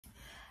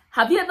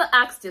Have you ever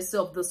asked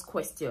yourself this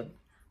question?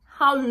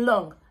 How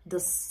long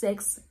does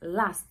sex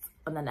last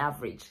on an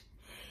average?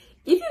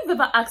 If you've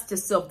ever asked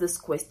yourself this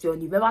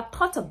question, you've ever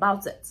thought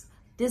about it,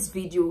 this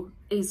video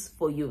is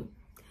for you.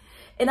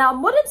 In our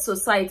modern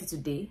society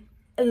today,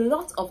 a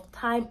lot of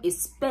time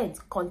is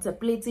spent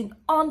contemplating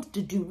on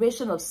the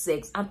duration of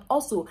sex and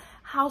also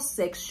how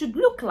sex should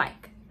look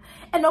like.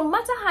 And no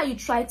matter how you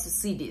try to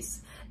see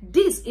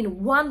this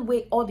in one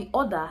way or the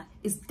other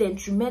is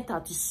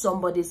detrimental to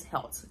somebody's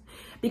health.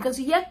 Because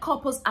you hear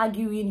couples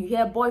arguing, you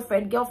hear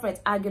boyfriend, girlfriends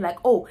argue like,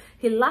 oh,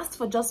 he lasts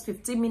for just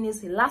 15 minutes,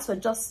 he lasts for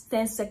just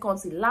 10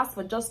 seconds, he lasts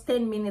for just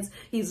 10 minutes,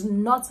 he's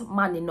not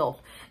man enough.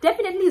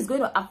 Definitely is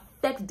going to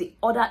affect the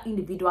other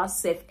individual's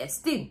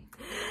self-esteem.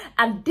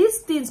 And these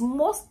things,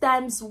 most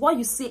times, what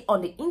you see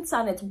on the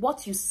internet,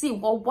 what you see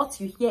or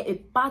what you hear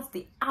about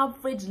the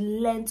average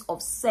length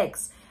of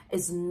sex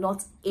is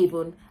not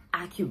even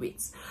accurate.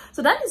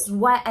 So that is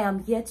why I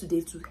am here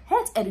today to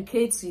help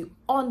educate you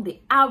on the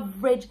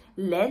average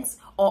length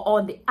or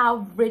on the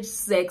average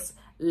sex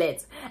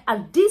length.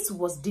 And this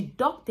was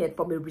deducted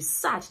from a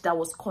research that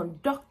was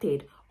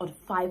conducted on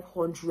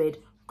 500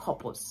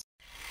 couples.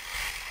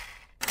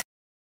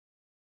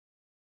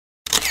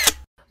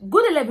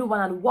 Good day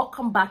everyone, and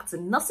welcome back to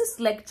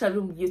Nurses Lecture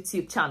Room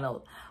YouTube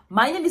channel.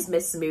 My name is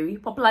Miss Mary,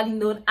 popularly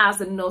known as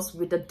the Nurse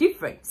with a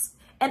Difference.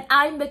 And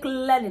I make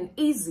learning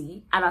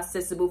easy and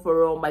accessible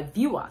for all my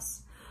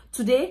viewers.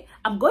 Today,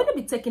 I'm going to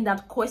be taking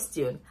that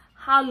question,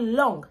 how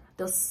long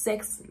does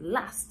sex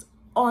last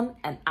on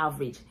an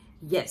average?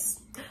 Yes.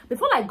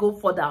 Before I go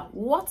further,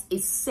 what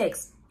is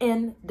sex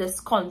in this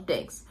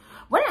context?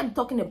 When I'm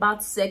talking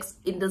about sex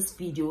in this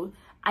video,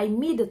 I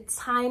mean the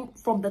time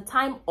from the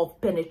time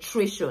of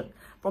penetration,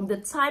 from the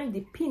time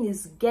the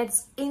penis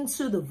gets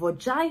into the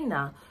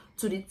vagina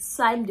to the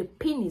time the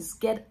penis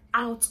gets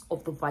out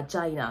of the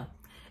vagina.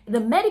 In the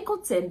medical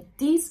term,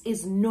 this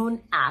is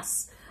known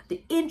as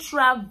the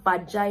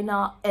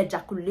intravaginal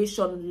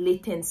ejaculation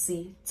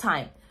latency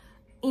time.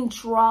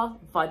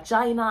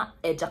 Intravaginal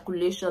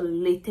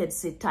ejaculation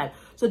latency time.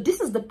 So this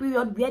is the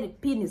period where the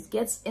penis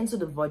gets into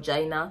the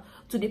vagina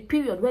to the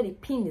period where the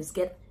penis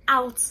gets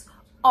out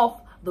of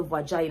the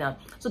vagina.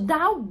 So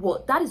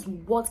that is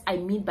what I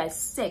mean by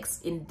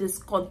sex in this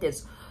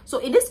context. So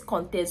in this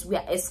context, we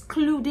are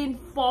excluding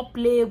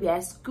foreplay, we are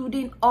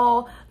excluding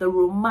all the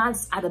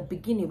romance at the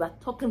beginning. We are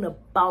talking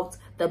about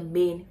the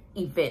main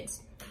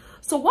event.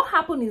 So what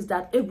happened is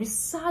that a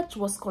research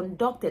was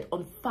conducted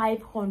on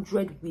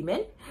 500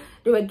 women.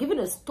 They were given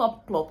a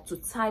stop clock to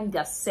time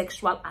their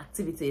sexual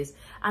activities,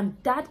 and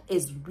that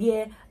is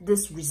where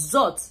this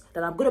result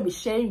that I'm going to be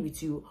sharing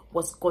with you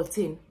was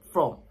gotten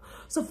from.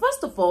 So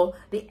first of all,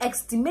 the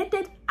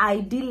estimated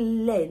ideal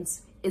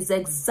length is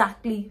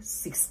exactly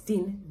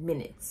 16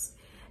 minutes.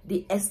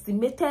 The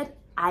estimated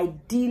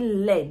ideal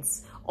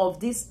length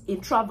of this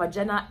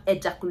intravaginal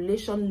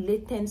ejaculation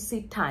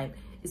latency time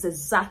is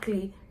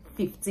exactly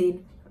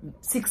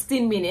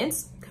 16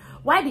 minutes,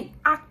 while the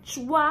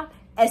actual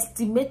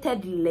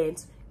estimated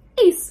length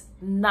is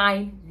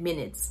 9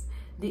 minutes.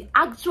 The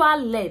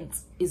actual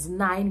length is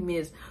 9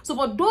 minutes. So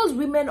for those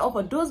women or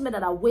for those men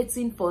that are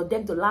waiting for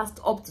them to last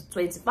up to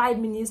 25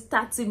 minutes,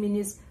 30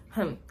 minutes,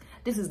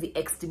 this is the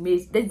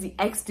estimate. That's the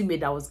estimate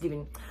that was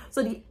given.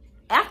 So the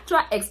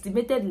actual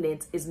estimated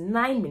length is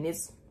 9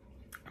 minutes,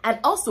 and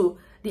also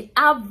the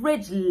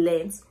average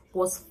length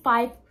was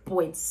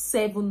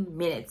 5.7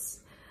 minutes.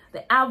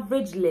 The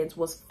average length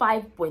was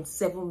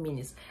 5.7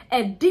 minutes,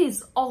 and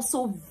this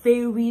also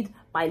varied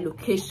by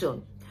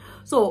location.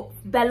 So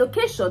by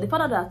location, they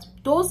found out that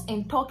those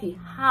in Turkey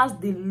has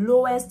the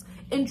lowest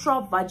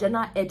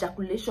intravaginal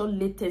ejaculation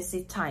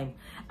latency time,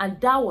 and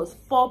that was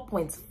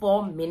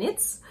 4.4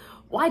 minutes.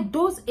 While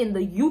those in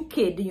the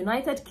UK, the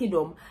United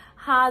Kingdom,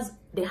 has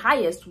the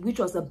highest, which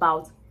was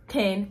about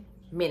 10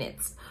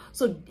 minutes.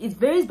 So it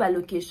varies by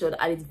location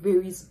and it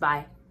varies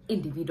by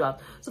individual.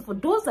 So for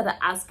those that are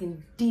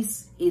asking,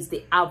 this is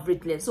the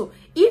average length. So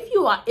if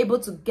you are able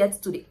to get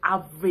to the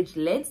average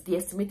length, the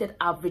estimated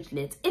average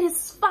length, it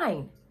is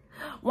fine.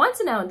 One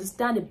thing I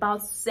understand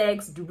about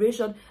sex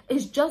duration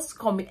is just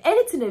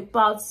anything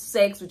about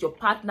sex with your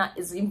partner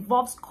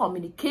involves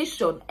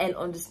communication and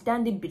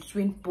understanding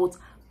between both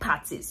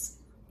parties.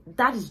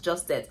 That is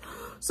just it.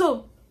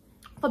 So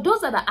for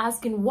those that are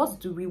asking, what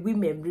do we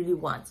women really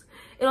want?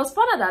 It was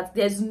found out that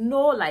there's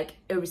no like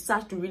a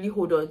research to really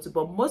hold on to,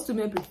 but most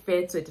women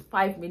prefer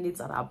 25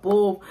 minutes and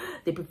above.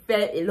 They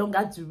prefer a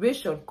longer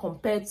duration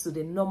compared to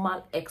the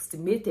normal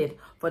estimated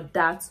for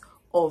that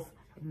of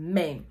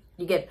men.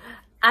 You get,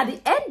 at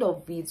the end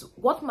of it,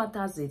 what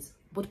matters is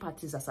both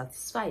parties are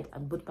satisfied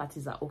and both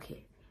parties are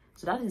okay.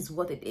 So that is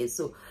what it is.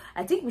 So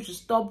I think we should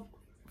stop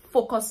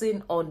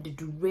focusing on the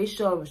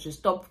duration. We should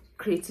stop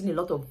creating a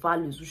lot of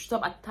values. We should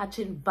stop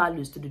attaching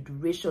values to the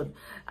duration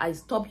and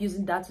stop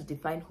using that to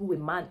define who a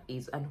man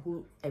is and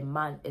who a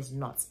man is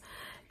not.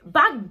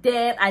 back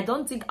then, I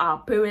don't think our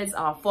parents,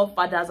 our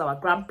forefathers, our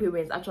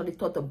grandparents actually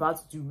thought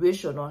about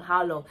duration on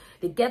how long.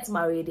 They get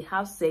married, they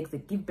have sex, they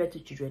give birth to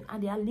children,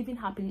 and they are living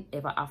happily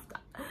ever after.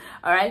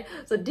 All right,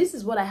 so this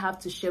is what I have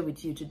to share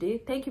with you today.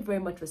 Thank you very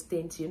much for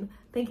staying tuned.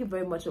 Thank you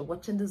very much for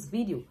watching this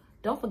video.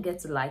 Don't forget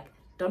to like,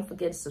 don't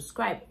forget to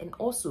subscribe, and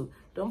also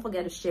don't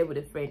forget to share with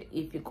a friend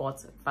if you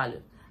got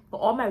value. For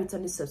all my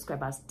returning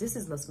subscribers, this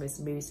is Nurse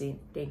Mary saying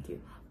thank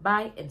you.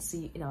 Bye, and see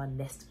you in our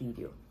next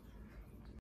video.